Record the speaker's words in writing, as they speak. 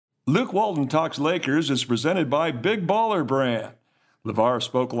Luke Walton Talks Lakers is presented by Big Baller Brand. LeVar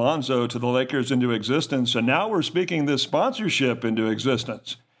spoke Lonzo to the Lakers into existence, and now we're speaking this sponsorship into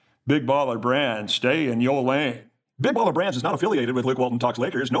existence. Big Baller Brand, stay in your lane. Big Baller Brands is not affiliated with Luke Walton Talks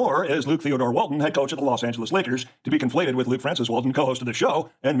Lakers, nor is Luke Theodore Walton, head coach of the Los Angeles Lakers, to be conflated with Luke Francis Walton, co-host of the show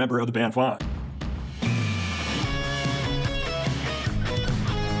and member of the band Fine.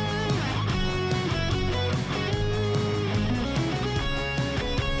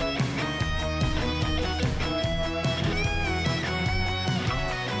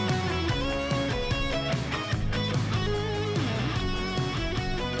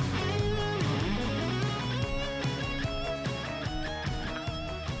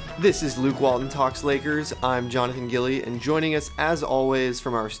 This is Luke Walton Talks Lakers. I'm Jonathan Gilly, and joining us as always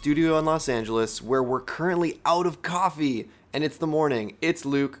from our studio in Los Angeles, where we're currently out of coffee, and it's the morning. It's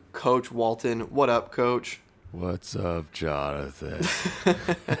Luke, Coach Walton. What up, Coach? What's up, Jonathan?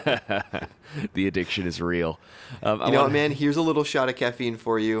 The addiction is real. Man, here's a little shot of caffeine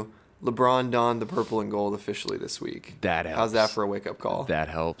for you. LeBron donned the purple and gold officially this week. That helps. How's that for a wake-up call? That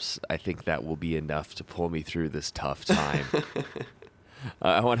helps. I think that will be enough to pull me through this tough time.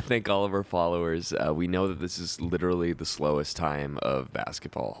 I want to thank all of our followers. We know that this is literally the slowest time of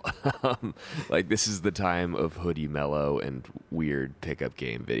basketball. This is the time of hoodie mellow and weird pickup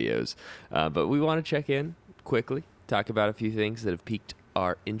game videos. But we want to check in quickly, talk about a few things that have piqued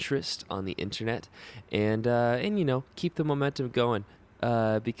our interest on the internet, and keep the momentum going.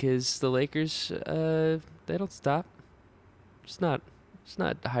 Because the Lakers, they don't stop. It's not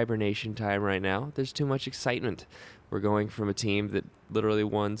hibernation time right now. There's too much excitement. We're going from a team that literally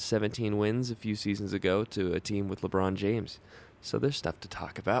won 17 wins a few seasons ago to a team with LeBron James. So there's stuff to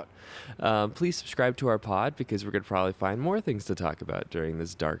talk about. Please subscribe to our pod because we're going to probably find more things to talk about during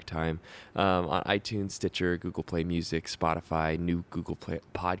this dark time on iTunes, Stitcher, Google Play Music, Spotify, new Google Play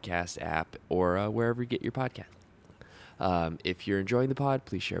Podcast app, or wherever you get your podcast. If you're enjoying the pod,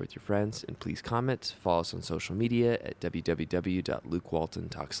 please share with your friends and please comment. Follow us on social media at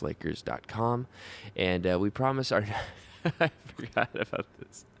www.lukewaltontalkslakers.com. And we promise I forgot about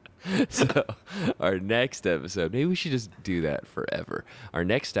this. So our next episode, maybe we should just do that forever. Our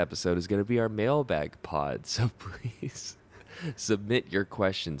next episode is going to be our mailbag pod. So please submit your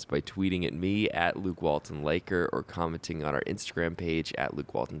questions by tweeting at me at Luke Walton Laker or commenting on our Instagram page at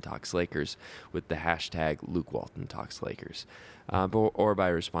Luke Walton Talks Lakers with the hashtag Luke Walton Talks Lakers, or by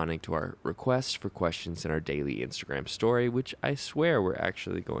responding to our requests for questions in our daily Instagram story, which I swear we're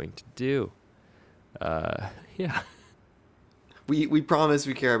actually going to do. Yeah. We promise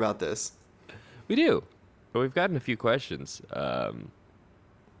we care about this. We do. But we've gotten a few questions.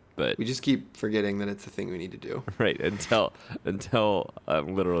 But we just keep forgetting that it's a thing we need to do. Right, until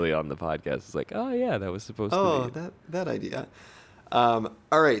I'm literally on the podcast. It's like, oh yeah, that was supposed to be. Oh, that idea. All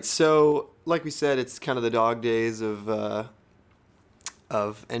right, so like we said, it's kind of the dog days of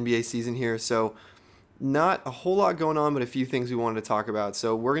NBA season here. So not a whole lot going on, but a few things we wanted to talk about.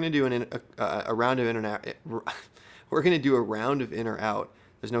 So we're gonna do a round of in and out. We're gonna do a round of in or out.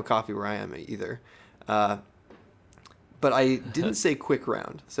 There's no coffee where I am either. But I didn't say quick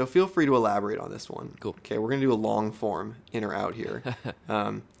round, so feel free to elaborate on this one. Cool. Okay, we're going to do a long form in or out here.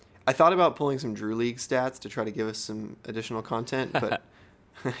 I thought about pulling some Drew League stats to try to give us some additional content, but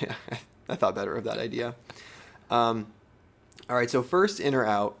I thought better of that idea. All right, so first in or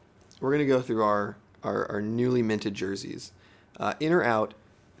out, we're going to go through our newly minted jerseys. In or out,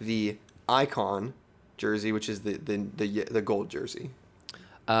 the Icon jersey, which is the gold jersey.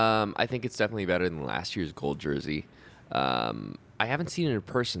 I think it's definitely better than last year's gold jersey. I haven't seen it in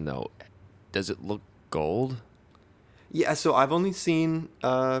person, though. Does it look gold? Yeah, so I've only seen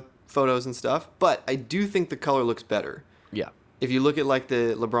photos and stuff, but I do think the color looks better. Yeah. If you look at like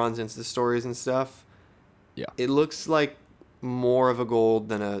the LeBron's Insta stories and stuff, yeah, it looks like more of a gold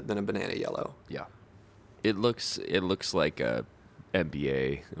than a banana yellow. Yeah. It looks like a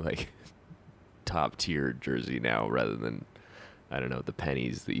NBA top tier jersey now rather than, I don't know, the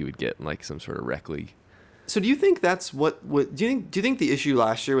pennies that you would get in like some sort of rec league. So do you think that's do you think the issue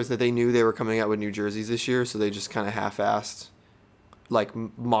last year was that they knew they were coming out with new jerseys this year, so they just kind of half-assed,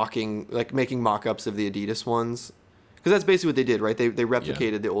 making mock-ups of the Adidas ones? Because that's basically what they did, right? They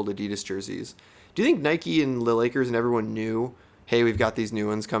replicated the old Adidas jerseys. Do you think Nike and the Lakers and everyone knew, hey, we've got these new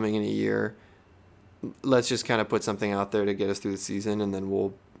ones coming in a year. Let's just kind of put something out there to get us through the season, and then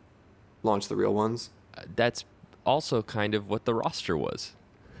we'll launch the real ones? That's also kind of what the roster was.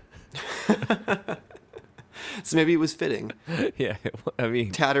 So maybe it was fitting. Yeah, I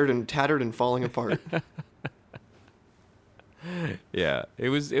mean, tattered and falling apart. Yeah, it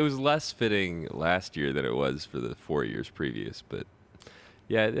was less fitting last year than it was for the 4 years previous, but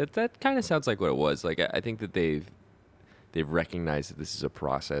Yeah, that kind of sounds like what it was. Like I think that they've recognized that this is a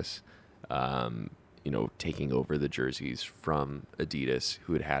process. Taking over the jerseys from Adidas,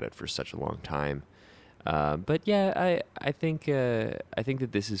 who had it for such a long time. But yeah, I think that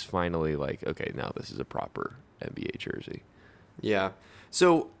this is finally like, okay, now this is a proper NBA jersey. Yeah.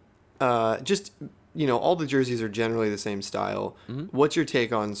 So, just, all the jerseys are generally the same style. Mm-hmm. What's your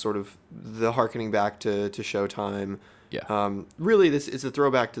take on sort of the harkening back to Showtime? Yeah. Really, this is a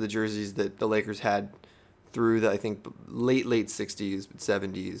throwback to the jerseys that the Lakers had through the, I think, late 60s,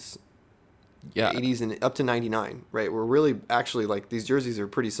 70s, Yeah. 80s, and up to 99, right? We're really actually like these jerseys are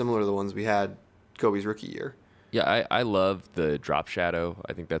pretty similar to the ones we had Kobe's rookie year. Yeah, I love the drop shadow.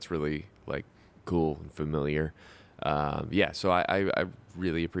 I think that's really like cool and familiar. So I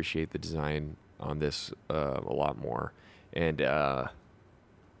really appreciate the design on this a lot more, and it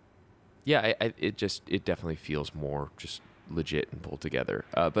definitely feels more just legit and pulled together.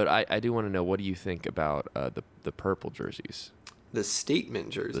 But I do want to know, what do you think about the purple jerseys? The statement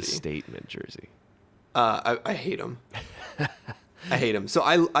jersey. The statement jersey. I hate them. I hate them. So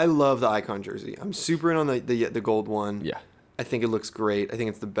I love the icon jersey. I'm super in on the gold one. Yeah. I think it looks great. I think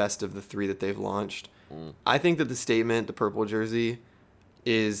it's the best of the three that they've launched. I think that the statement, the purple jersey,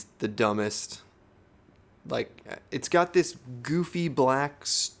 is the dumbest. Like, it's got this goofy black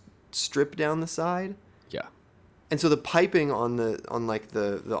strip down the side. Yeah. And so the piping on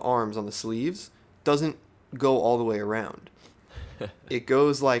the arms on the sleeves doesn't go all the way around. It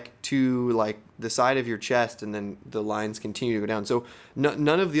goes like to like the side of your chest, and then the lines continue to go down. So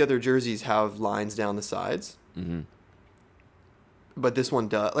none of the other jerseys have lines down the sides. Mm-hmm. But this one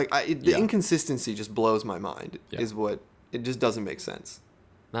does. Like the inconsistency just blows my mind. Yeah. Is what it just doesn't make sense.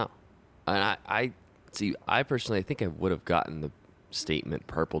 No. And I see. I personally, I think I would have gotten the statement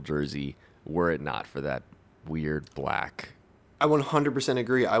purple jersey were it not for that weird black. I 100%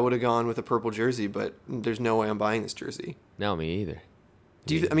 agree. I would have gone with a purple jersey, but there's no way I'm buying this jersey. No, me either.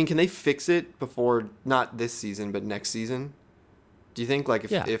 Can they fix it before, not this season, but next season? Do you think,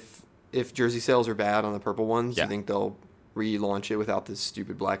 like, if jersey sales are bad on the purple ones, do you think they'll relaunch it without this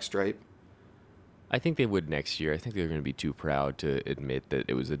stupid black stripe? I think they would next year. I think they're going to be too proud to admit that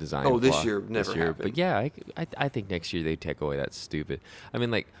it was a design Oh, this flaw year never happened. But yeah, I think next year they take away that stupid. I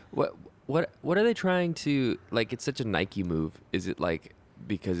mean, like, what are they trying to, like, it's such a Nike move. Is it like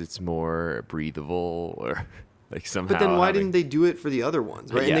because it's more breathable, or like somehow? But then why didn't they do it for the other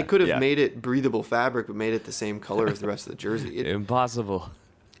ones, right? Yeah, And they could have yeah. made it breathable fabric, but made it the same color as the rest of the jersey. Impossible.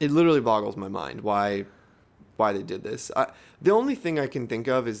 It literally boggles my mind why they did this. The only thing I can think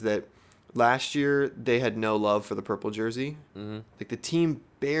of is that last year they had no love for the purple jersey. Mm-hmm. Like, the team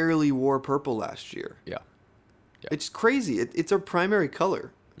barely wore purple last year. Yeah. It's crazy. It's our primary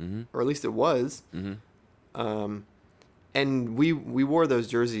color, Mm-hmm. or at least it was. Mm-hmm. And we wore those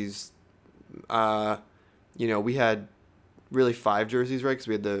jerseys. We had really 5 jerseys, right? Because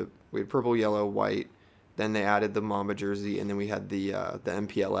we had purple, yellow, white. Then they added the Mamba jersey, and then we had the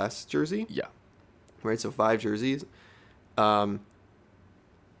MPLS jersey. Yeah. Right, so 5 jerseys. I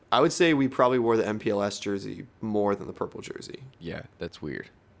would say we probably wore the MPLS jersey more than the purple jersey. Yeah, that's weird.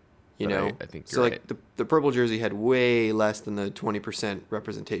 You But know, I think so you're like the purple jersey had way less than the 20%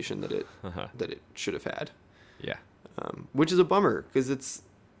 representation that it that it should have had. Yeah. Which is a bummer because it's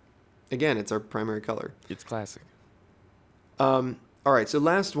our primary color. It's classic. All right, so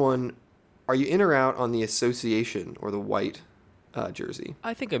last one, are you in or out on the association or the white jersey?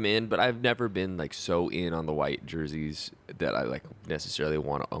 I think I'm in, but I've never been like so in on the white jerseys that I like necessarily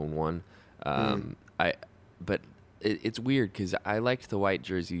want to own one. But it's weird because I liked the white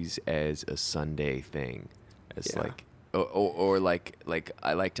jerseys as a Sunday thing, as like or like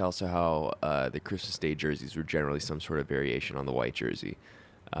I liked also how the Christmas Day jerseys were generally some sort of variation on the white jersey.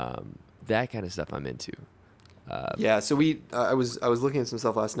 That kind of stuff I'm into. So I was looking at some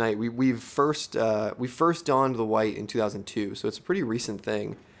stuff last night. We first donned the white in 2002, so it's a pretty recent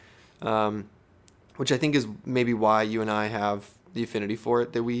thing, which I think is maybe why you and I have the affinity for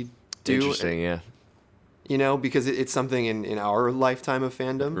it that we do. Interesting, yeah. You know, because it's something in our lifetime of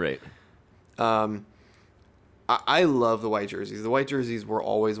fandom. Right. I love the white jerseys. The white jerseys were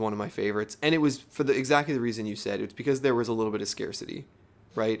always one of my favorites, and it was for exactly the reason you said. It's because there was a little bit of scarcity,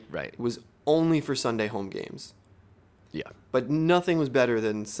 right? Right. It was only for Sunday home games. Yeah. But nothing was better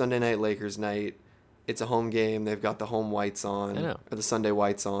than Sunday night Lakers night. It's a home game. They've got the home whites on. I know. Or the Sunday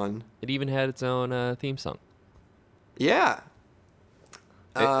whites on. It even had its own theme song. Yeah.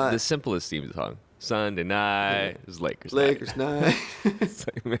 The simplest theme song. Sunday night is Lakers Lakers night. It's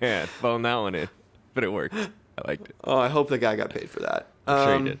like, man, phone that one in. But it worked. I liked it. Oh, I hope the guy got paid for that.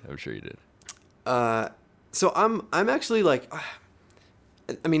 I'm sure you did. So I'm actually like,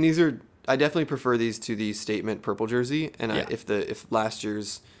 I mean, I definitely prefer these to the statement purple jersey, and Yeah. if last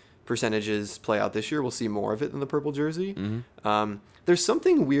year's percentages play out this year, we'll see more of it than the purple jersey. There's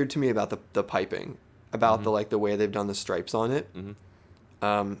something weird to me about the piping, about the way they've done the stripes on it.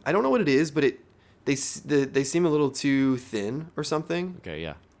 I don't know what it is, but they seem a little too thin or something. Okay,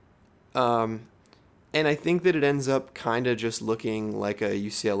 yeah. And I think that it ends up kind of just looking like a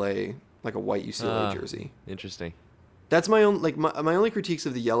UCLA, like a white UCLA jersey. Interesting. That's my own, like, my only critiques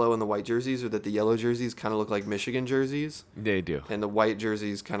of the yellow and the white jerseys are that the yellow jerseys kind of look like Michigan jerseys, They do. and the white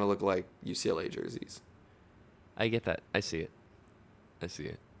jerseys kind of look like UCLA jerseys. I get that. I see it.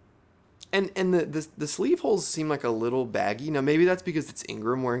 And the sleeve holes seem like a little baggy. Now, maybe that's because it's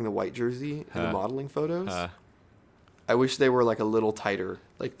Ingram wearing the white jersey in the modeling photos. I wish they were, like, a little tighter,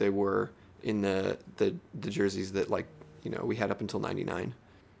 like they were in the jerseys that, like, we had up until 99.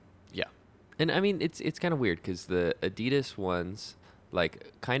 Yeah. And I mean, it's kind of weird because the Adidas ones,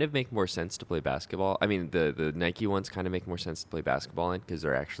 like, kind of make more sense to play basketball. I mean, the Nike ones kind of make more sense to play basketball in because they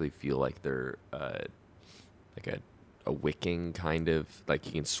actually feel like they're like a wicking kind of, like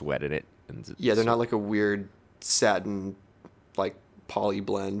you can sweat in it. And Yeah, they're not like a weird satin, like, poly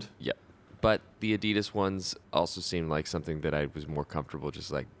blend. Yep. But the Adidas ones also seem like something that I was more comfortable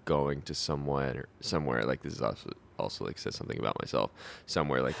just like going to somewhere like this is also like says something about myself,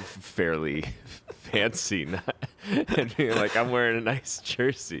 somewhere like fairly fancy, and being like, I'm wearing a nice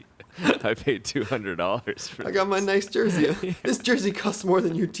jersey. I paid $200 for I got my nice jersey. This jersey costs more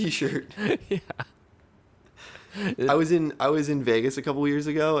than your T-shirt. Yeah. I was in Vegas a couple years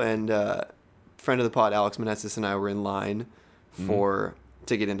ago, and friend of the pod, Alex Meneses, and I were in line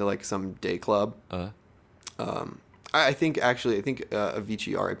to get into like some day club. I think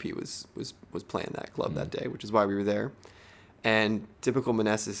Avicii RIP was playing that club that day, which is why we were there. And typical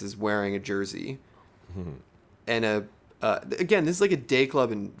Meneses is wearing a jersey, and again, this is like a day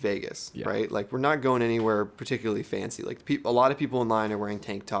club in Vegas, right? Like, we're not going anywhere particularly fancy. Like, a lot of people in line are wearing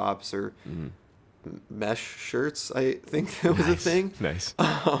tank tops or mesh shirts. I think that was a thing. Nice.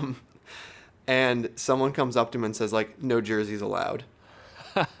 And someone comes up to him and says, like, no jerseys allowed.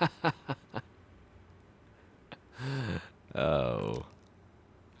 Oh.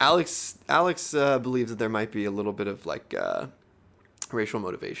 Alex believes that there might be a little bit of like racial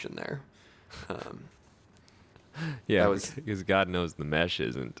motivation there. Yeah, that was- because God knows the mesh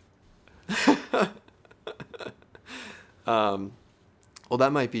isn't. Well,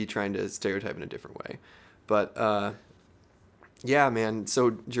 that might be trying to stereotype in a different way, but yeah, man.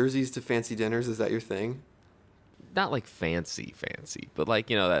 So jerseys to fancy dinners, is that your thing? Not like fancy, but like,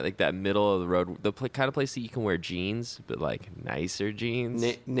 that like that middle of the road, the kind of place that you can wear jeans, but like nicer jeans.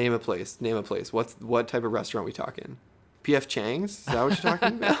 Name a place. What type of restaurant we talking? P.F. Chang's? Is that what you're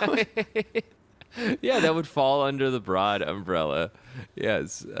talking about? Yeah, that would fall under the broad umbrella.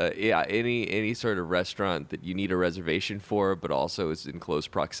 Yes. Yeah, any sort of restaurant that you need a reservation for, but also is in close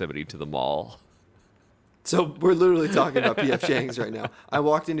proximity to the mall. So we're literally talking about P.F. Chang's right now. I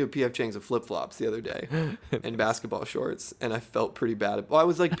walked into a P.F. Chang's of flip-flops the other day and basketball shorts, and I felt pretty bad. Well, I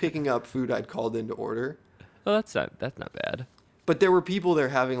was like picking up food I'd called in to order. Oh, that's not bad. But there were people there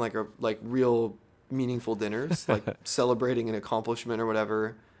having like real meaningful dinners, like celebrating an accomplishment or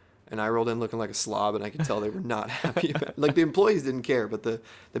whatever. And I rolled in looking like a slob, and I could tell they were not happy about it. Like, the employees didn't care, but the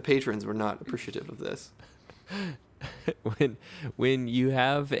patrons were not appreciative of this. When you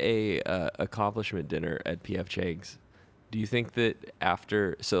have a accomplishment dinner at PF Chang's, do you think that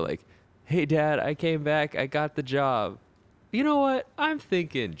after, so like, hey Dad, I came back, I got the job. You know what? I'm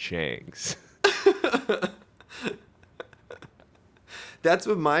thinking Chang's. That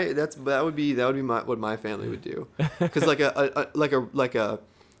would be what my family would do. Because like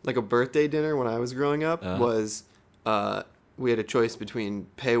a birthday dinner when I was growing up was we had a choice between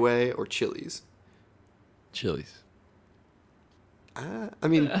Pei Wei or Chili's. Chili's. I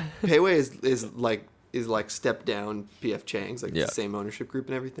mean, Pei Wei is like step down PF Chang's, like Yeah. the same ownership group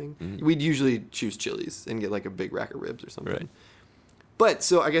and everything. Mm-hmm. We'd usually choose Chili's and get like a big rack of ribs or something. Right. But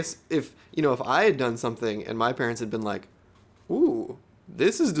so I guess if I had done something and my parents had been like, "Ooh,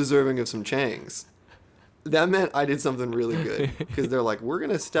 this is deserving of some Chang's," that meant I did something really good, because they're like, "We're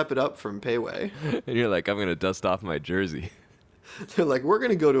gonna step it up from Pei Wei." And you're like, I'm going to dust off my jersey. They're like, "We're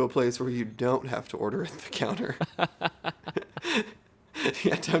gonna go to a place where you don't have to order at the counter."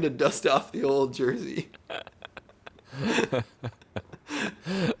 Yeah, time to dust off the old jersey.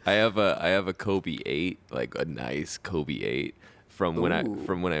 I have a Kobe 8, like a nice Kobe 8 from when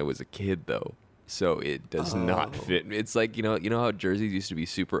I was a kid though. So it does not fit. It's like, you know how jerseys used to be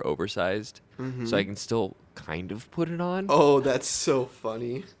super oversized? So I can still kind of put it on. Oh, that's so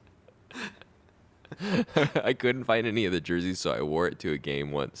funny. I couldn't find any of the jerseys, so I wore it to a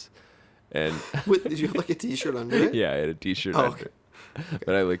game once. And Did you have like a T-shirt under it? yeah, I had a T-shirt Oh, under. okay.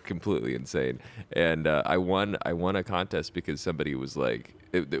 But I looked completely insane, and I won a contest because somebody was like,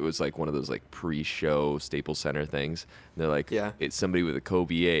 it was like one of those like pre-show Staples Center things. And they're like, Yeah. it's somebody with a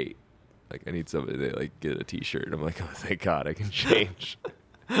Kobe 8. Like, I need somebody to like get a T-shirt. I'm like, oh, thank God, I can change.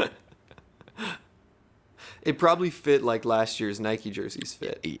 It probably fit like last year's Nike jerseys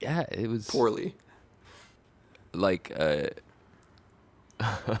fit Yeah, it was poorly. like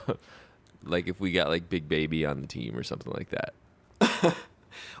like if we got like Big Baby on the team or something like that.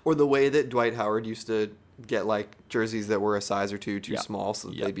 Or the way that Dwight Howard used to get like jerseys that were a size or two too Yeah. small so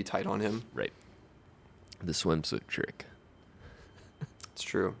that Yeah. they'd be tight on him. Right. The swimsuit trick. It's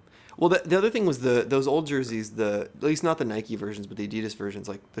true. Well, the other thing was those old jerseys, at least not the Nike versions, but the Adidas versions,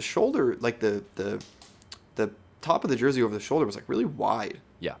 like the shoulder, like the top of the jersey over the shoulder was like really wide,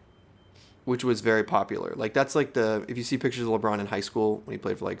 Yeah. which was very popular. Like that's like if you see pictures of LeBron in high school when he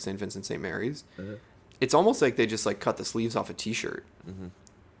played for like St. Vincent St. Mary's, it's almost like they just like cut the sleeves off a T-shirt. Mm-hmm.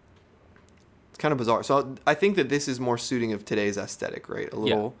 It's kind of bizarre. So I think that this is more suiting of today's aesthetic, right? A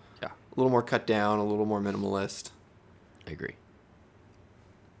little more cut down, a little more minimalist. I agree.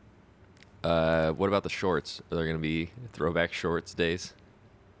 What about the shorts? Are there going to be throwback shorts days?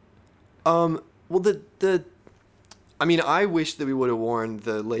 Well, I mean, I wish that we would have worn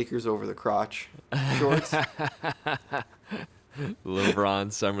the Lakers over the crotch shorts.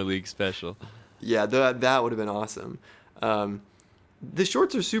 LeBron Summer League special. Yeah, that would have been awesome. The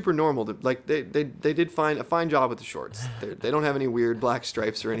shorts are super normal. Like they did a fine job with the shorts. They don't have any weird black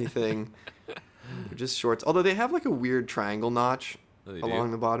stripes or anything. They're just shorts. Although they have like a weird triangle notch Oh, they along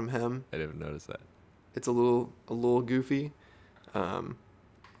do? the bottom hem. I didn't notice that. It's a little goofy.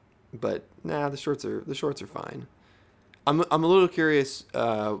 But nah, the shorts are fine. I'm a little curious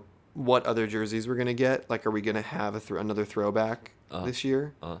what other jerseys we're gonna get. Like, are we gonna have another throwback this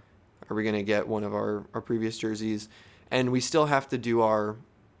year? Are we gonna get one of our previous jerseys? And we still have to do our,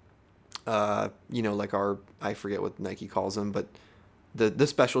 like our, I forget what Nike calls them, but the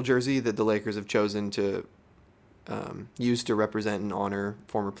special jersey that the Lakers have chosen to use to represent and honor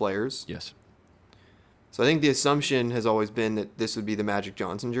former players. Yes. So I think the assumption has always been that this would be the Magic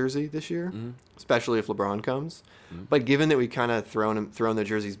Johnson jersey this year, especially if LeBron comes. But given that we kind of thrown the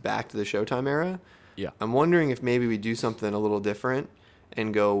jerseys back to the Showtime era, Yeah. I'm wondering if maybe we do something a little different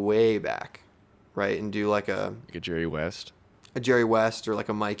and go way back, right? And do like a Jerry West. Jerry West or like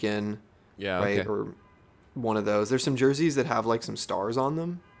a Mike In, Yeah. right? Okay. Or one of those. There's some jerseys that have like some stars on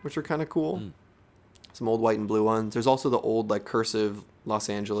them, which are kind of cool. Some old white and blue ones. There's also the old like cursive Los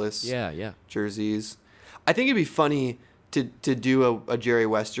Angeles Yeah. jerseys. I think it'd be funny to do a Jerry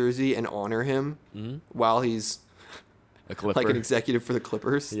West jersey and honor him while he's A Clipper. like an executive for the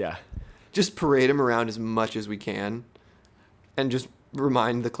Clippers. Yeah. Just parade him around as much as we can and just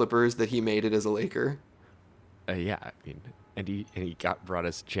remind the Clippers that he made it as a Laker. Yeah. I mean, and he brought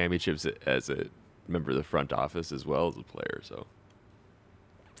us championships as a member of the front office as well as a player. So.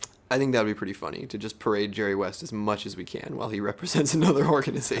 I think that would be pretty funny to just parade Jerry West as much as we can while he represents another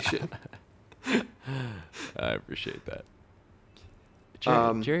organization. I appreciate that.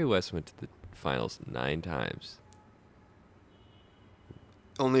 Jerry West went to the finals 9 times.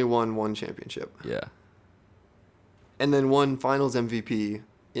 Only won one championship. Yeah. And then won finals MVP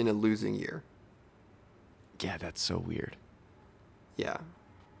in a losing year. Yeah, that's so weird. Yeah.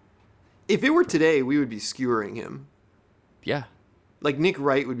 If it were today, we would be skewering him. Yeah. Like Nick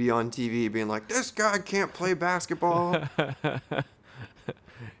Wright would be on TV being like, this guy can't play basketball.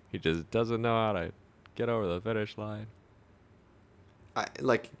 He just doesn't know how to get over the finish line.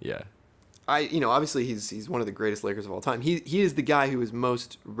 Yeah. Obviously he's one of the greatest Lakers of all time. He is the guy who is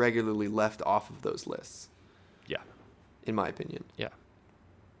most regularly left off of those lists, Yeah. in my opinion. Yeah.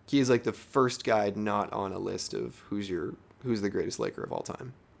 He is like the first guy not on a list of who's the greatest Laker of all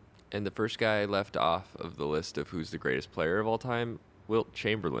time. And the first guy left off of the list of who's the greatest player of all time, Wilt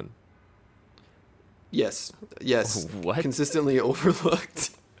Chamberlain. Yes. What? Consistently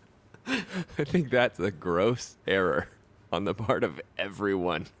overlooked. I think that's a gross error on the part of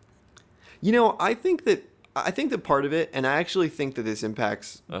everyone. I think that part of it, and I actually think that this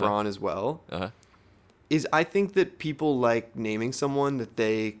impacts Bron as well, is I think that people like naming someone that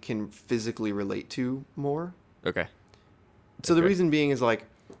they can physically relate to more. Okay. So the Okay. reason being is like,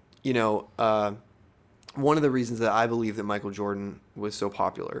 one of the reasons that I believe that Michael Jordan was so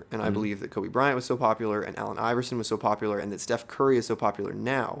popular, and I believe that Kobe Bryant was so popular, and Allen Iverson was so popular, and that Steph Curry is so popular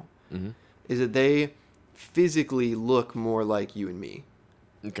now, is that they physically look more like you and me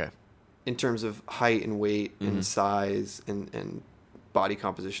Okay. in terms of height and weight and size and body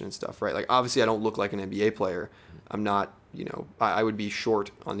composition and stuff, right? Like obviously I don't look like an NBA player. I'm not, I would be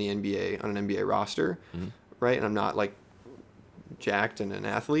short on the NBA on an NBA roster, right? And I'm not like jacked and an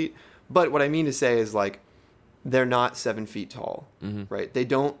athlete. But what I mean to say is like they're not 7 feet tall, right? They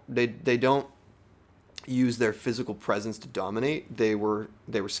don't use their physical presence to dominate. They were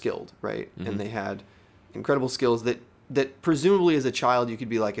skilled, right? And they had incredible skills that presumably as a child you could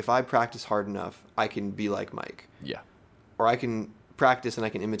be like, if I practice hard enough, I can be like Mike. Yeah. Or I can practice and I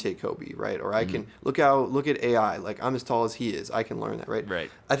can imitate Kobe, right? Or I can look at AI, like I'm as tall as he is. I can learn that, right?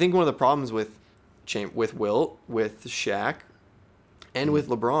 Right. I think one of the problems with Wilt, with Shaq, and with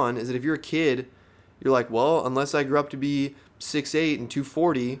LeBron is that if you're a kid, you're like, well, unless I grew up to be 6'8" and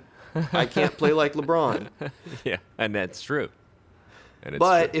 240, I can't play like LeBron. Yeah, and that's true.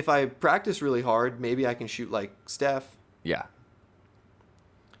 But if I practice really hard, maybe I can shoot like Steph. Yeah.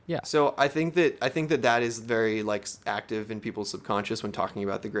 Yeah. So I think that is very like active in people's subconscious when talking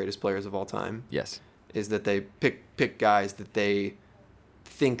about the greatest players of all time. Yes. Is that they pick guys that they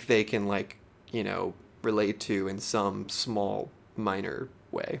think they can like, relate to in some small minor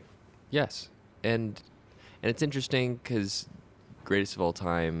way. Yes. And it's interesting because greatest of all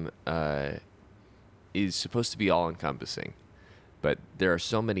time is supposed to be all encompassing. But there are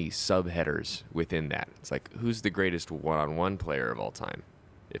so many subheaders within that. It's like, who's the greatest one-on-one player of all time?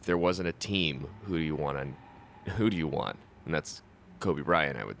 If there wasn't a team, who do you want? And that's Kobe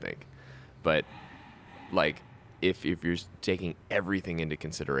Bryant, I would think. But like, if you're taking everything into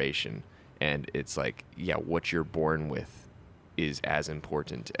consideration, and it's like, yeah, what you're born with is as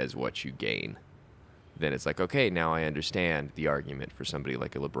important as what you gain, then it's like, okay, now I understand the argument for somebody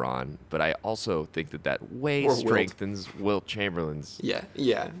like a LeBron. But I also think that way Or strengthens Wilt Chamberlain's.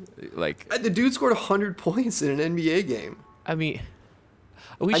 Yeah. Like, The dude scored 100 points in an NBA game. I mean,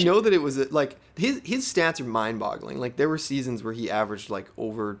 I know that it was like his stats are mind-boggling. Like there were seasons where he averaged like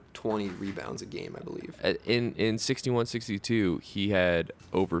over 20 rebounds a game, I believe. In 61-62, he had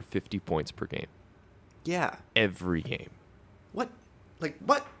over 50 points per game. Yeah. Every game. What?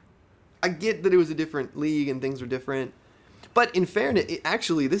 I get that it was a different league and things were different. But in fairness,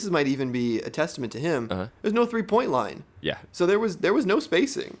 this might even be a testament to him. There's no 3-point line. Yeah. So there was no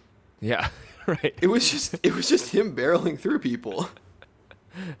spacing. Yeah. Right. It was just him barreling through people.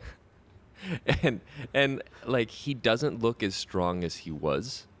 And like he doesn't look as strong as he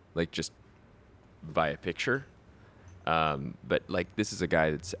was, like just via picture. But like this is a guy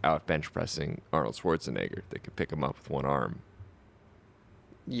that's out bench pressing Arnold Schwarzenegger that could pick him up with one arm.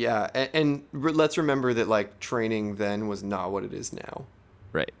 Yeah, and let's remember that like training then was not what it is now.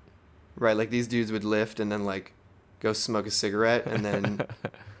 Right. Right, like these dudes would lift and then like go smoke a cigarette and then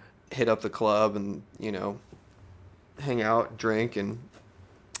hit up the club and hang out, drink, and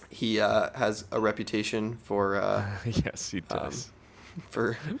he has a reputation for yes, he does.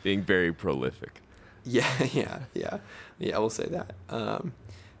 For being very prolific. Yeah, we'll say that.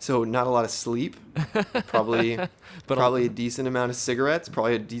 So not a lot of sleep, probably a decent amount of cigarettes,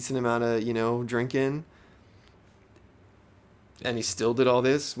 probably a decent amount of drinking, and he still did all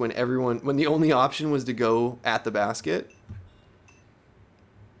this when the only option was to go at the basket.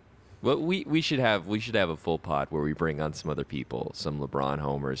 Well, we should have a full pod where we bring on some other people, some LeBron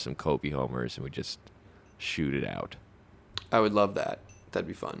homers, some Kobe homers, and we just shoot it out. I would love that. That'd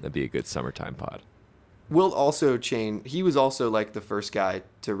be fun. That'd be a good summertime pod. Wilt also he was also like the first guy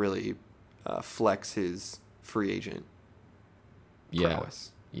to really flex his free agent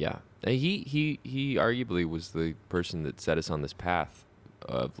prowess. Yeah. He arguably was the person that set us on this path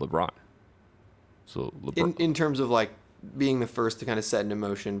of LeBron. So LeBron, in terms of like being the first to kind of set into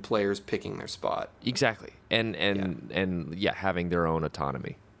motion players picking their spot. Exactly. And having their own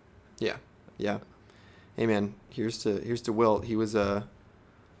autonomy. Yeah. Hey man, here's to Wilt. He was a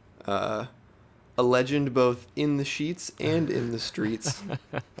legend both in the sheets and in the streets.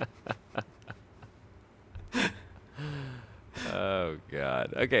 Oh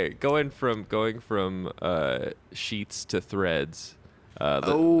God. Okay, going from sheets to threads.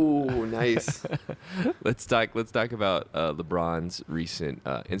 Nice. Let's talk about LeBron's recent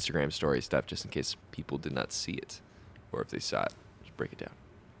Instagram story stuff, just in case people did not see it, or if they saw it, just break it down.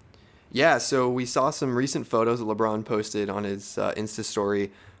 Yeah, so we saw some recent photos that LeBron posted on his Insta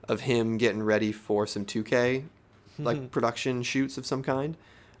story of him getting ready for some 2K, like production shoots of some kind.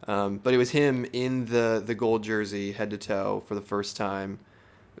 But it was him in the gold jersey, head to toe, for the first time.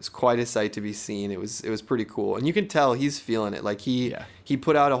 It was quite a sight to be seen. It was pretty cool, and you can tell he's feeling it. Like he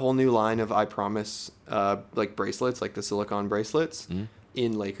put out a whole new line of I Promise like bracelets, like the silicone bracelets,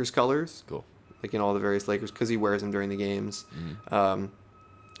 in Lakers colors. Cool. Like in all the various Lakers, because he wears them during the games.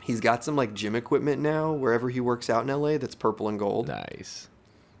 He's got some like gym equipment now wherever he works out in LA that's purple and gold. Nice.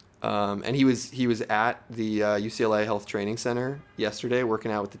 And he was at the UCLA Health Training Center yesterday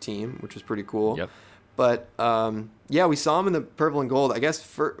working out with the team, which was pretty cool. Yep. But yeah, we saw him in the purple and gold. I guess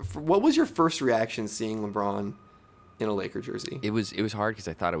for what was your first reaction seeing LeBron in a Laker jersey? It was hard because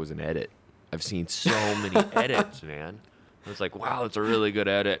I thought it was an edit. I've seen so many edits, man. I was like, wow, it's a really good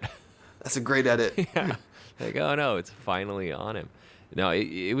edit. That's a great edit. Yeah. Like, oh no, it's finally on him. No,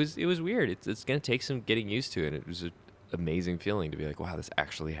 it was weird. It's gonna take some getting used to, and it was an amazing feeling to be like, wow, this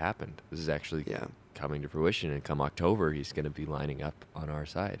actually happened. This is actually coming to fruition, and come October, he's gonna be lining up on our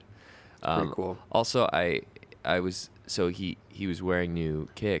side. Pretty cool. Also, he was wearing new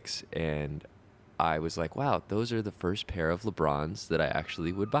kicks, and I was like, wow, those are the first pair of LeBrons that I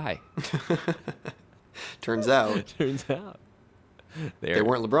actually would buy. Turns out they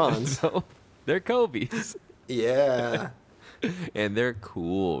weren't LeBrons. No, they're Kobe's. Yeah. And they're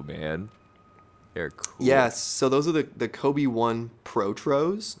cool, man. They're cool. Yes. So those are the Kobe 1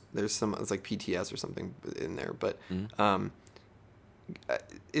 Protros. There's it's like PTS or something in there, but I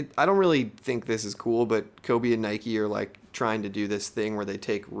don't really think this is cool, but Kobe and Nike are like trying to do this thing where they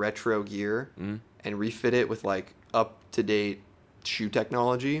take retro gear and refit it with like up-to-date shoe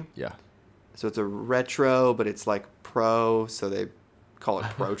technology. Yeah. So it's a retro, but it's like pro, so they call it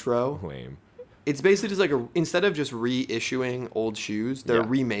Protro. Lame. It's basically just like instead of just reissuing old shoes, they're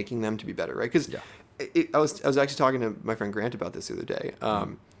remaking them to be better, right? Because I was actually talking to my friend Grant about this the other day.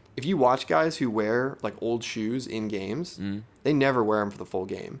 If you watch guys who wear like old shoes in games, they never wear them for the full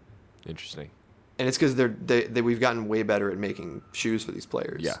game. Interesting. And it's because we've gotten way better at making shoes for these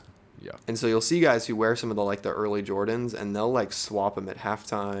players. Yeah. Yeah. And so you'll see guys who wear some of the early Jordans, and they'll like swap them at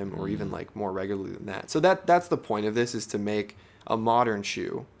halftime or even like more regularly than that. So that's the point of this, is to make a modern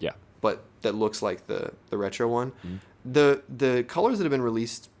shoe. Yeah. But that looks like the retro one. The colors that have been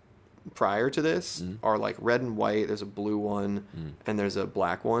released prior to this are like red and white. There's a blue one and there's a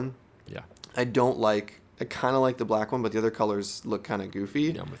black one. Yeah. I kind of like the black one, but the other colors look kind of goofy.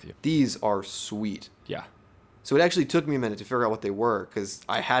 Yeah, I'm with you. These are sweet. Yeah. So it actually took me a minute to figure out what they were, because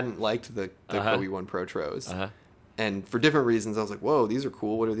I hadn't liked the Kobe 1 Protros. And for different reasons, I was like, whoa, these are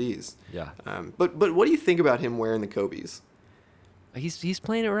cool. What are these? Yeah. But what do you think about him wearing the Kobes? He's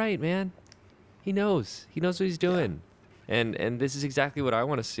playing it right, man. He knows what he's doing. Yeah. And this is exactly what I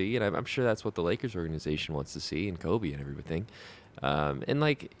want to see, and I'm sure that's what the Lakers organization wants to see, and Kobe and everything. And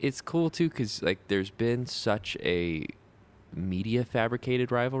like, it's cool too, because like there's been such a media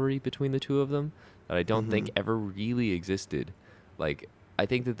fabricated rivalry between the two of them that I don't think ever really existed. Like, I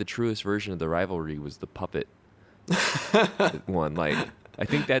think that the truest version of the rivalry was the puppet one. Like, I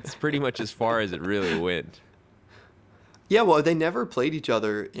think that's pretty much as far as it really went. Yeah, well, they never played each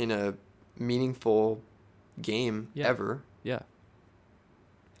other in a meaningful game ever. Yeah.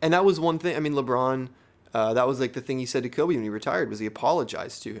 And that was one thing. I mean, LeBron, that was like the thing he said to Kobe when he retired, was he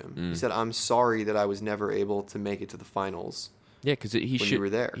apologized to him. He said, "I'm sorry that I was never able to make it to the finals." Yeah, because you were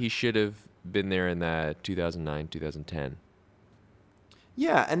there. He should have been there in that 2009, 2010.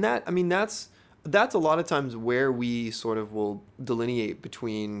 Yeah, and that's a lot of times where we sort of will delineate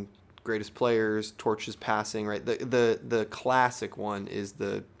between greatest players, torches passing, right? The classic one is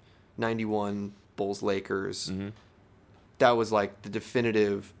the 91 Bulls Lakers. That was like the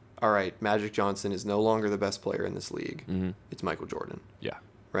definitive, all right, Magic Johnson is no longer the best player in this league. It's Michael Jordan. Yeah.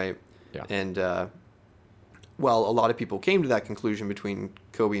 Right? Yeah. And well, a lot of people came to that conclusion between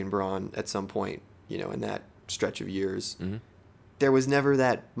Kobe and Bron at some point, in that stretch of years. There was never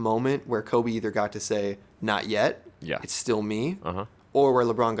that moment where Kobe either got to say, not yet, it's still me, or where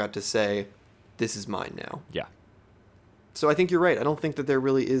LeBron got to say, this is mine now. Yeah. So I think you're right. I don't think that there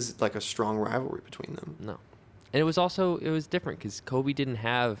really is like a strong rivalry between them. No. And it was different because Kobe didn't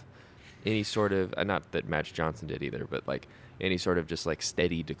have any sort of, not that Magic Johnson did either, but like any sort of just like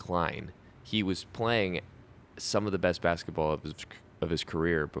steady decline. He was playing some of the best basketball of his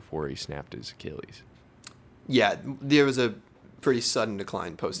career before he snapped his Achilles. Yeah, there was a pretty sudden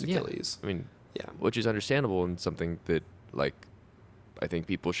decline post Achilles. Yeah. I mean, which is understandable, and something that like I think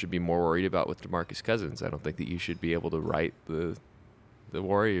people should be more worried about with DeMarcus Cousins. I don't think that you should be able to write the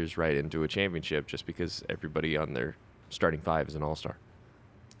Warriors right into a championship just because everybody on their starting five is an all-star.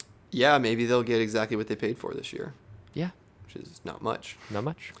 Yeah, maybe they'll get exactly what they paid for this year. Yeah. Which is not much. Not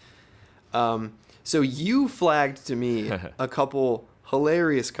much. So you flagged to me a couple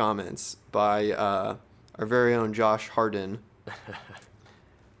hilarious comments by our very own Josh Harden.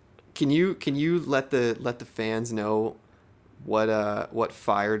 Can you let the fans know what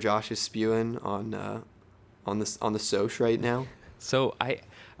fire Josh is spewing on the Soch right now? So I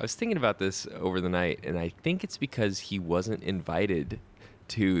was thinking about this over the night, and I think it's because he wasn't invited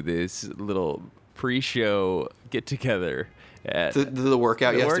to this little pre-show get-together at The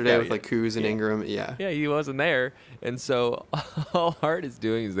workout The yesterday workout, with like Kuz and yeah. Ingram. Yeah. Yeah, he wasn't there. And so all Hart is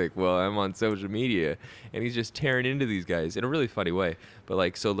doing is like, well, I'm on social media. And he's just tearing into these guys in a really funny way. But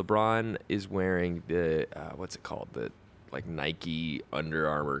like, so LeBron is wearing the, what's it called? The like Nike Under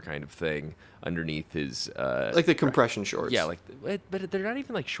Armour kind of thing underneath his. Like the compression shorts. Yeah, like, but they're not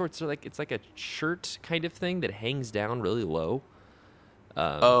even like shorts. They're like, it's like a shirt kind of thing that hangs down really low.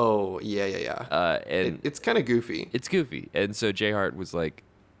 Oh, yeah. And It's kind of goofy. it's goofy. And so Jay Hart was like,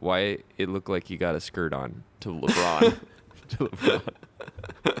 why it looked like you got a skirt on to LeBron. to LeBron.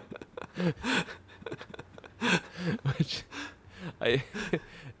 Which I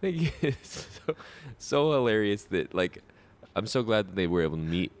think is so hilarious that, like, I'm so glad that they were able to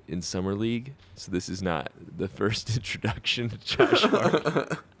meet in Summer League. So this is not the first introduction to Josh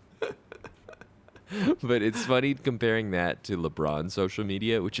Hart. But it's funny comparing that to LeBron's social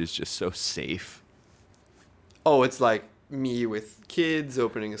media, which is just so safe. Oh, it's like me with kids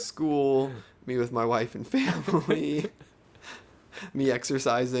opening a school, me with my wife and family, me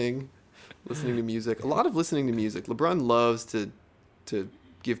exercising, listening to music. A lot of listening to music. LeBron loves to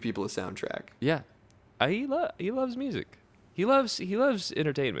give people a soundtrack. Yeah, he loves music. He loves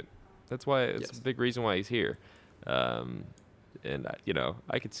entertainment. That's why it's Yes. a big reason why he's here. And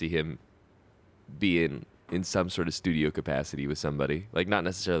I could see him being in some sort of studio capacity with somebody, like not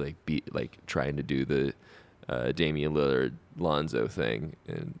necessarily trying to do the Damian Lillard Lonzo thing.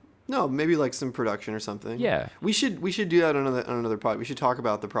 And No, maybe like some production or something. yeah, We should do that on another pod. We should talk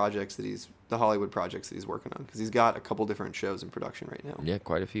about the Hollywood projects that he's working on, because he's got a couple different shows in production right now. yeah,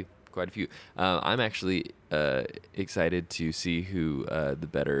 quite a few. I'm actually excited to see who the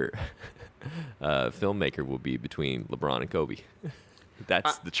better filmmaker will be between LeBron and Kobe.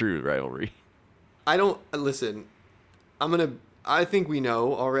 That's the true rivalry. I don't listen. I think we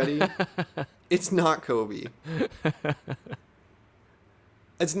know already. It's not Kobe.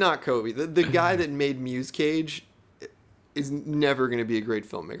 It's not Kobe. The guy that made Muse Cage is never going to be a great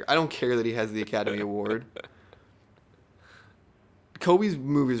filmmaker. I don't care that he has the Academy Award. Kobe's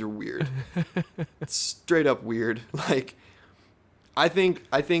movies are weird. Straight up weird. Like, I think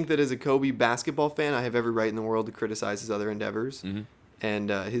that as a Kobe basketball fan, I have every right in the world to criticize his other endeavors. Mm-hmm. And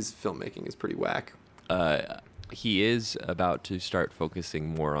his filmmaking is pretty whack. He is about to start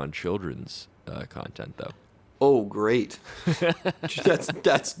focusing more on children's content, though. Oh, great.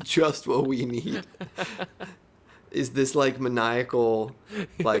 That's just what we need. Is this like maniacal,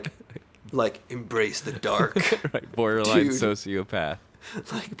 like embrace the dark, Right, borderline Dude. sociopath.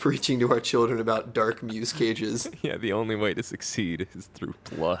 like preaching to our children about dark Muse Cages, Yeah, the only way to succeed is through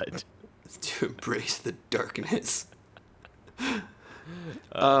blood. to embrace the darkness.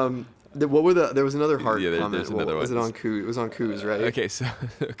 There was another Hart comment. there's another Was one. it on Kuz? It was on Kuz, right? Okay, so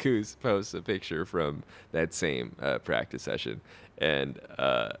Kuz posts a picture from that same practice session, and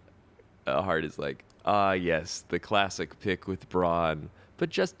Hart is like, yes, the classic pick with Braun, but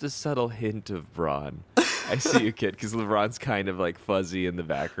just a subtle hint of Braun. I see you, kid, because LeBron's kind of like fuzzy in the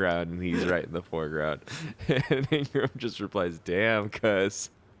background, and he's right in the foreground. And Ingram just replies, damn, cuz.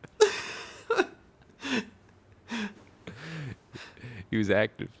 He was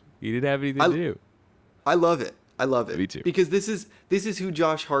active. He didn't have anything to do. I love it. Me too. Because this is who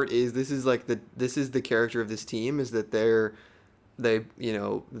Josh Hart is. This is the character of this team, is that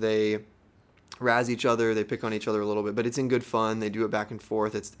they razz each other, they pick on each other a little bit, but it's in good fun. They do it back and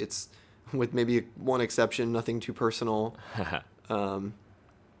forth. It's with maybe one exception, nothing too personal. And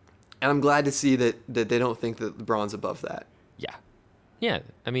I'm glad to see that they don't think that LeBron's above that. Yeah.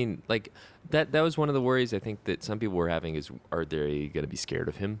 I mean, like that was one of the worries I think that some people were having is, are they going to be scared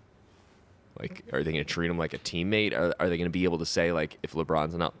of him? Like, are they going to treat him like a teammate? Are they going to be able to say, like, if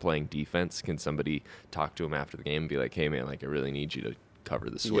LeBron's not playing defense, can somebody talk to him after the game and be like, hey, man, like, I really need you to cover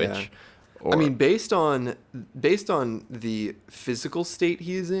the switch? Yeah. Or, I mean, based on the physical state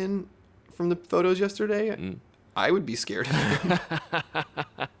he is in from the photos yesterday, I would be scared of him.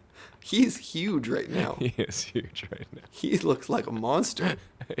 He's huge right now. he is huge right now. He looks like a monster.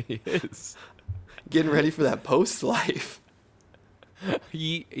 He is. Getting ready for that post life.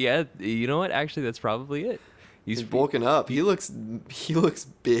 Yeah, you know what? Actually, that's probably it. He's bulking up. He looks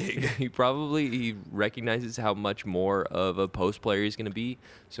big. He recognizes how much more of a post player he's going to be,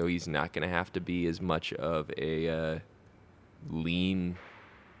 so he's not going to have to be as much of a lean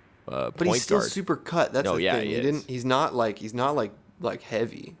But point he's still guard. super cut. That's No, the yeah, thing. he is. He's not like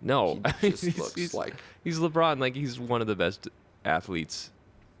heavy. No, He just looks like he's LeBron. Like, he's one of the best athletes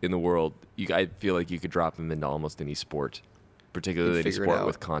in the world. I feel like you could drop him into almost any sport, particularly any figure it sport out.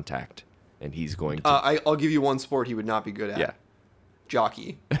 with contact, and he's going to. I'll give you one sport he would not be good at. Yeah.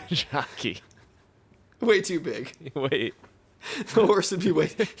 Jockey. Jockey. Way too big. Wait. The horse would be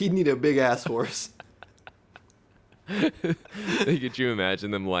he'd need a big ass horse. Could you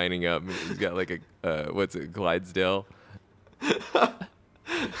imagine them lining up? He's got like a Clydesdale.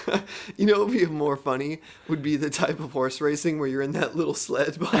 You know what would be more funny would be the type of horse racing where you're in that little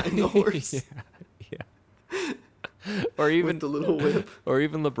sled behind the horse. Yeah. Or even With the little whip. Or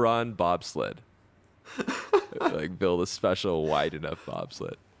even LeBron bobsled. Like build a special wide enough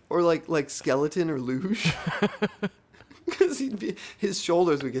bobsled. Or like skeleton or luge. Because his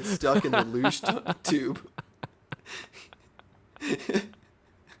shoulders would get stuck in the luge tube.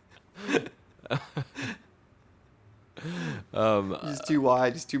 Just too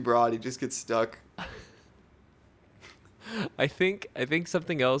wide, just too broad. He just gets stuck. I think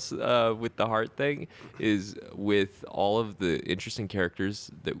something else with the heart thing is with all of the interesting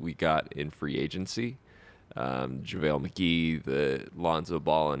characters that we got in free agency, JaVale McGee, the Lonzo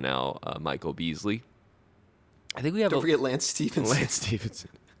Ball, and now Michael Beasley. I think we have. Don't forget Lance Stephenson. Lance Stephenson.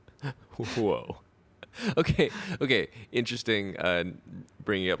 Whoa. Okay. Interesting.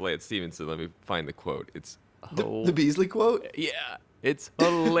 Bringing up Lance Stephenson. Let me find the quote. It's the Beasley quote. Yeah. It's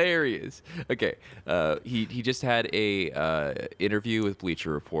hilarious. Okay, he just had a interview with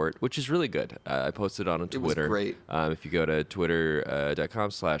Bleacher Report, which is really good. I posted it on Twitter. It was great. If you go to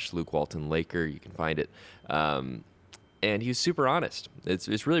twitter.com/Luke Walton Laker, you can find it. And he's super honest.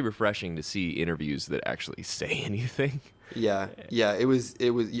 It's really refreshing to see interviews that actually say anything. Yeah. It was.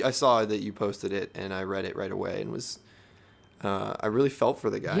 I saw that you posted it, and I read it right away, and was. I really felt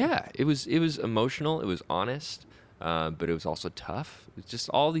for the guy. Yeah, it was emotional. It was honest. But it was also tough. It's just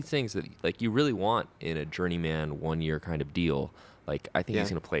all these things that like you really want in a journeyman 1 year kind of deal. Like I think he's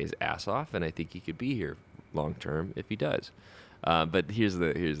going to play his ass off, and I think he could be here long term if he does. But here's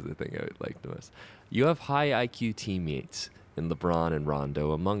the thing I would like the most. You have high IQ teammates in LeBron and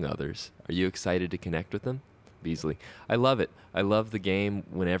Rondo, among others. Are you excited to connect with them? Beasley. I love it. I love the game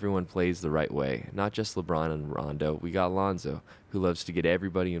when everyone plays the right way. Not just LeBron and Rondo. We got Lonzo, who loves to get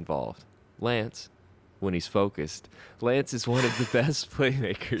everybody involved. Lance. When he's focused. Lance is one of the best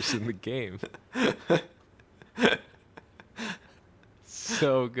playmakers in the game.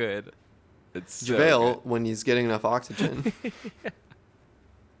 So good. It's so JaVale, good. when he's getting enough oxygen.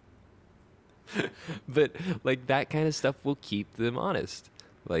 But like that kind of stuff will keep them honest.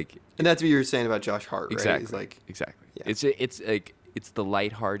 Like, And that's what you were saying about Josh Hart, right? exactly. He's like, exactly. Yeah. It's the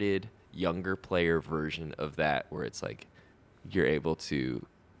lighthearted younger player version of that, where it's like you're able to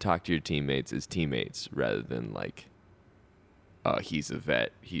talk to your teammates as teammates rather than like, oh, he's a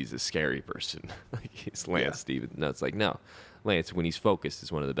vet, he's a scary person. Like he's Lance Stephenson. No, it's like, no, Lance, when he's focused,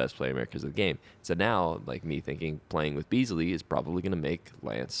 is one of the best playmakers of the game. So now, like me thinking playing with Beasley is probably going to make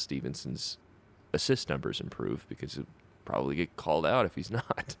Lance Stephenson's assist numbers improve because he'll probably get called out if he's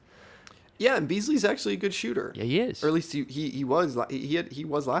not. yeah, and Beasley's actually a good shooter. Yeah, he is. Or at least he was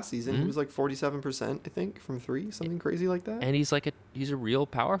last season. Mm-hmm. He was like 47%, I think, from three, something crazy like that. And he's a real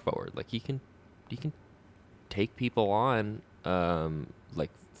power forward. Like he can take people on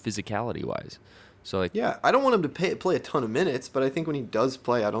like physicality wise. So like Yeah, I don't want him to play a ton of minutes, but I think when he does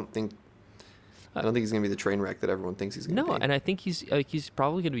play, I don't think he's gonna be the train wreck that everyone thinks he's gonna be. no, and I think he's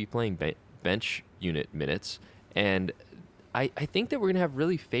probably going to be playing bench unit minutes, and I think that we're going to have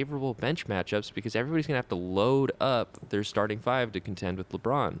really favorable bench matchups because everybody's going to have to load up their starting five to contend with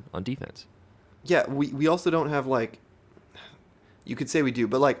LeBron on defense. Yeah, we also don't have like, you could say we do,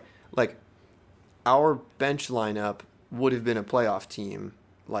 but like our bench lineup would have been a playoff team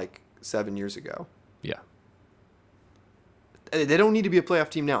like 7 years ago. Yeah. They don't need to be a playoff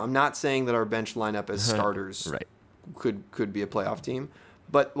team now. I'm not saying that our bench lineup as starters Right. could be a playoff team,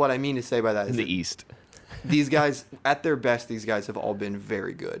 but what I mean to say by that is In the that East. these guys, at their best, these guys have all been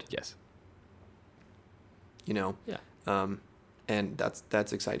very good. Yes. You know. Yeah. And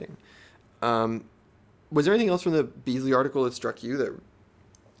that's exciting. Was there anything else from the Beasley article that struck you? That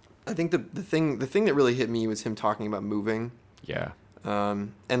I think the thing that really hit me was him talking about moving. Yeah.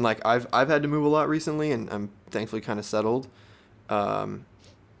 And like I've had to move a lot recently, and I'm thankfully kind of settled.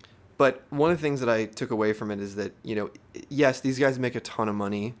 But one of the things that I took away from it is that, you know, yes, these guys make a ton of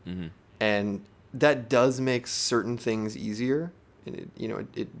money, Mm-hmm. and that does make certain things easier. And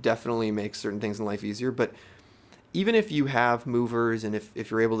it definitely makes certain things in life easier. But even if you have movers and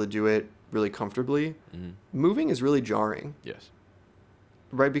if you're able to do it really comfortably, Mm-hmm. moving is really jarring. Yes.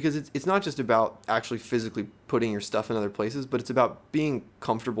 Right, because it's not just about actually physically putting your stuff in other places, but it's about being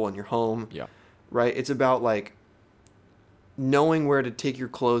comfortable in your home. Yeah. Right? It's about like knowing where to take your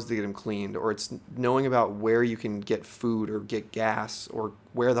clothes to get them cleaned, or it's knowing about where you can get food or get gas, or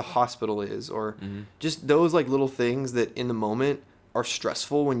where the hospital is, or Mm-hmm. just those like little things that in the moment are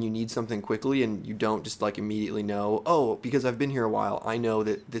stressful when you need something quickly and you don't just like immediately know, oh, because I've been here a while, I know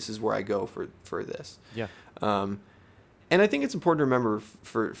that this is where I go for this. Yeah. And I think it's important to remember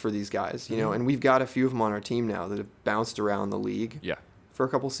for these guys, you know, and we've got a few of them on our team now that have bounced around the league Yeah. for a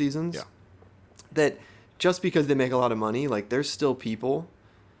couple seasons. Yeah. That just because they make a lot of money, like there's still people,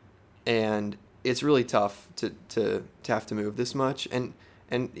 and it's really tough to have to move this much. And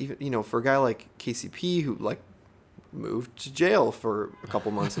even, you know, for a guy like KCP who like moved to jail for a couple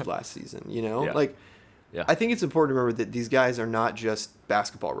months of last season, you know, Yeah. like Yeah. I think it's important to remember that these guys are not just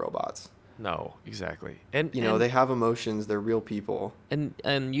basketball robots. No, exactly. And You know, they have emotions. They're real people.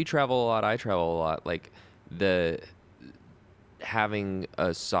 and you travel a lot, I travel a lot. Like having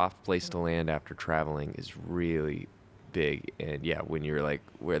a soft place to land after traveling is really big. And yeah, when you're like,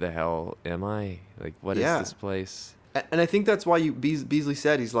 where the hell am I? Like, what is Yeah. this place? And I think that's why Beasley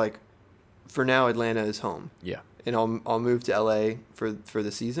said, he's like, for now, Atlanta is home. Yeah. And I'll move to LA for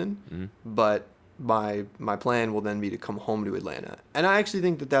the season, but my plan will then be to come home to Atlanta. And I actually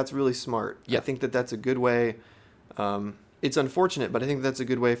think that that's really smart. Yeah. I think that that's a good way. It's unfortunate, but I think that's a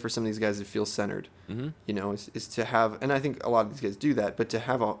good way for some of these guys to feel centered. Mm-hmm. You know, is to have, and I think a lot of these guys do that, but to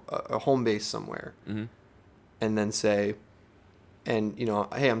have a home base somewhere, Mm-hmm. and then say, and you know,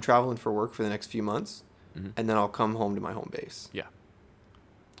 hey, I'm traveling for work for the next few months, and then I'll come home to my home base. Yeah.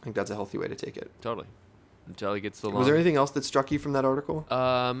 I think that's a healthy way to take it. Totally. Until he gets the Was there anything else that struck you from that article?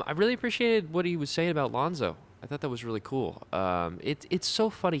 I really appreciated what he was saying about Lonzo. I thought that was really cool. It's so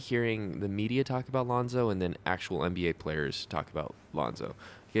funny hearing the media talk about Lonzo and then actual NBA players talk about Lonzo.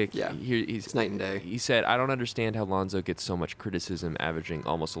 Yeah, it's night and day. He said, I don't understand how Lonzo gets so much criticism, averaging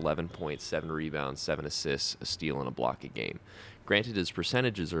almost 11 points, 7 rebounds, 7 assists, a steal, and a block a game. Granted, his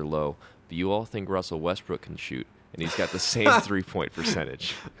percentages are low, but you all think Russell Westbrook can shoot, and he's got the same 3-point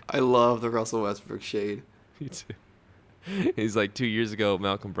percentage. I love the Russell Westbrook shade. Me too. He's like 2 years ago,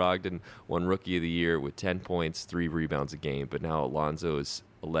 Malcolm Brogdon won Rookie of the Year with 10 points, 3 rebounds a game, but now Alonzo is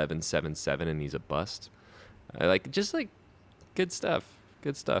 11, 7, 7, and he's a bust. Just good stuff.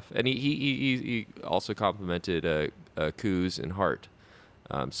 Good stuff. And he also complimented Kuz and Hart.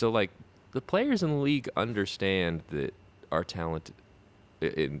 So like the players in the league understand that our talent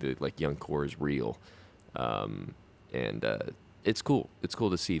in the like young core is real, and it's cool. It's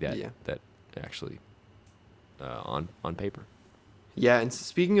cool to see that that actually on paper. Yeah, and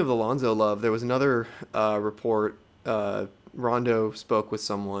speaking of the Lonzo love, there was another report. Rondo spoke with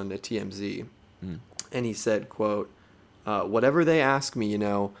someone at TMZ, and he said, quote, whatever they ask me, you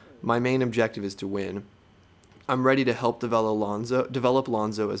know, my main objective is to win. I'm ready to help develop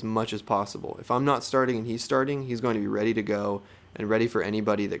Lonzo as much as possible. If I'm not starting and he's starting, he's going to be ready to go and ready for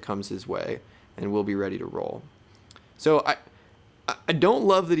anybody that comes his way, and we'll be ready to roll. So I don't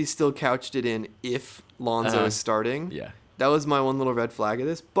love that he still couched it in if Lonzo is starting. Yeah. That was my one little red flag of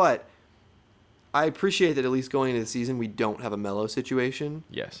this, but I appreciate that at least going into the season we don't have a Melo situation.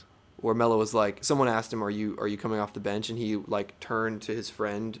 Yes. Where Melo was like, someone asked him, are you coming off the bench? And he like turned to his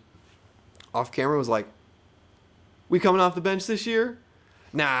friend off camera, was like, we coming off the bench this year?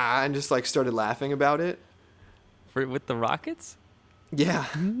 Nah, and just like started laughing about it. With the Rockets? Yeah.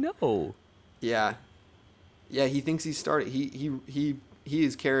 No. Yeah. Yeah, he thinks he's starting. He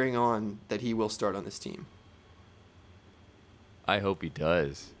is carrying on that he will start on this team. I hope he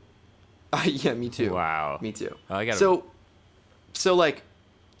does. Yeah, me too. Wow. Me too. So like,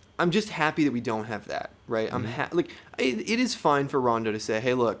 I'm just happy that we don't have that, right? It is fine for Rondo to say,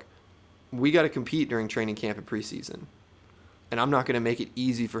 hey, look, we got to compete during training camp and preseason, and I'm not going to make it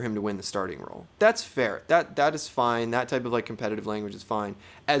easy for him to win the starting role. That's fair. That is fine. That type of like competitive language is fine,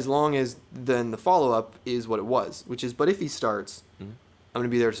 as long as then the follow up is what it was, which is, but if he starts, I'm going to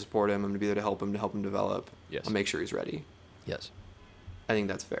be there to support him. I'm going to be there to help him develop. Yes. I'll make sure he's ready. Yes. I think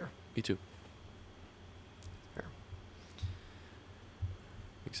that's fair. Me too. Fair.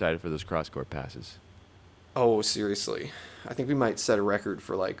 Excited for those cross-court passes. Oh, seriously. I think we might set a record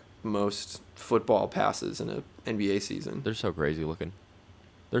for like most football passes in a NBA season. They're so crazy looking.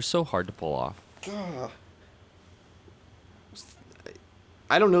 They're so hard to pull off.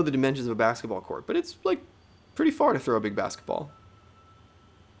 I don't know the dimensions of a basketball court, but it's like pretty far to throw a big basketball.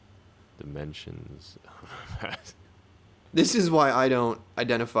 Dimensions. This is why I don't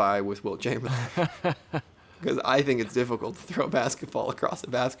identify with Wilt Chamberlain. Because I think it's difficult to throw a basketball across a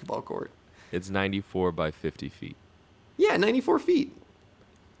basketball court. It's 94 by 50 feet. Yeah, 94 feet.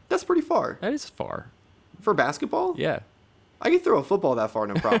 That's pretty far. That is far. For basketball? Yeah. I can throw a football that far,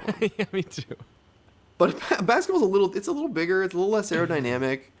 no problem. Yeah, me too. But basketball's a little bigger, it's a little less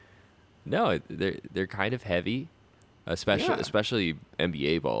aerodynamic. No, they're kind of heavy, especially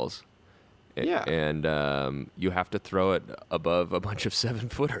NBA balls. Yeah. And you have to throw it above a bunch of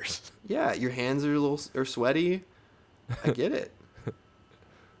 7-footers. Yeah, your hands are sweaty. I get it.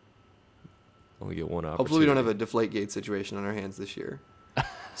 Only get one opportunity. Hopefully we don't have a Deflategate situation on our hands this year.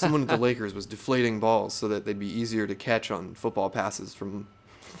 Someone at the Lakers was deflating balls so that they'd be easier to catch on football passes from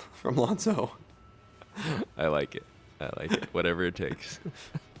Lonzo. I like it. Whatever it takes.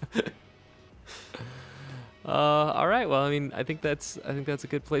 All right. Well, I mean, I think that's a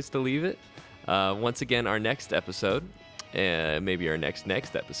good place to leave it. Once again, our next episode, maybe our next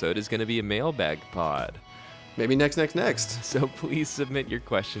episode, is going to be a mailbag pod. Maybe next. So please submit your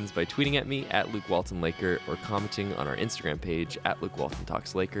questions by tweeting at me at Luke Walton Laker or commenting on our Instagram page at Luke Walton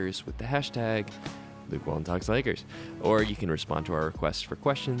Talks Lakers with the hashtag Luke Walton Talks Lakers. Or you can respond to our requests for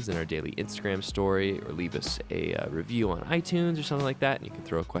questions in our daily Instagram story, or leave us a review on iTunes or something like that, and you can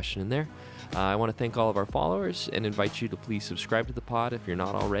throw a question in there. I want to thank all of our followers and invite you to please subscribe to the pod if you're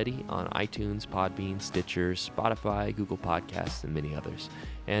not already on iTunes, Podbean, Stitcher, Spotify, Google Podcasts, and many others.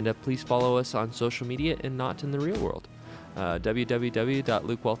 And please follow us on social media and not in the real world.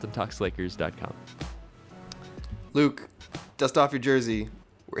 www.LukeWaltonTalksLakers.com. Luke, dust off your jersey.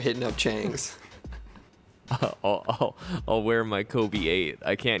 We're hitting up Chang's. I'll wear my Kobe 8.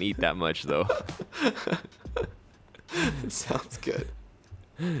 I can't eat that much, though. Sounds good.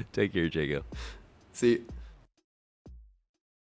 Take care, Jago. See you.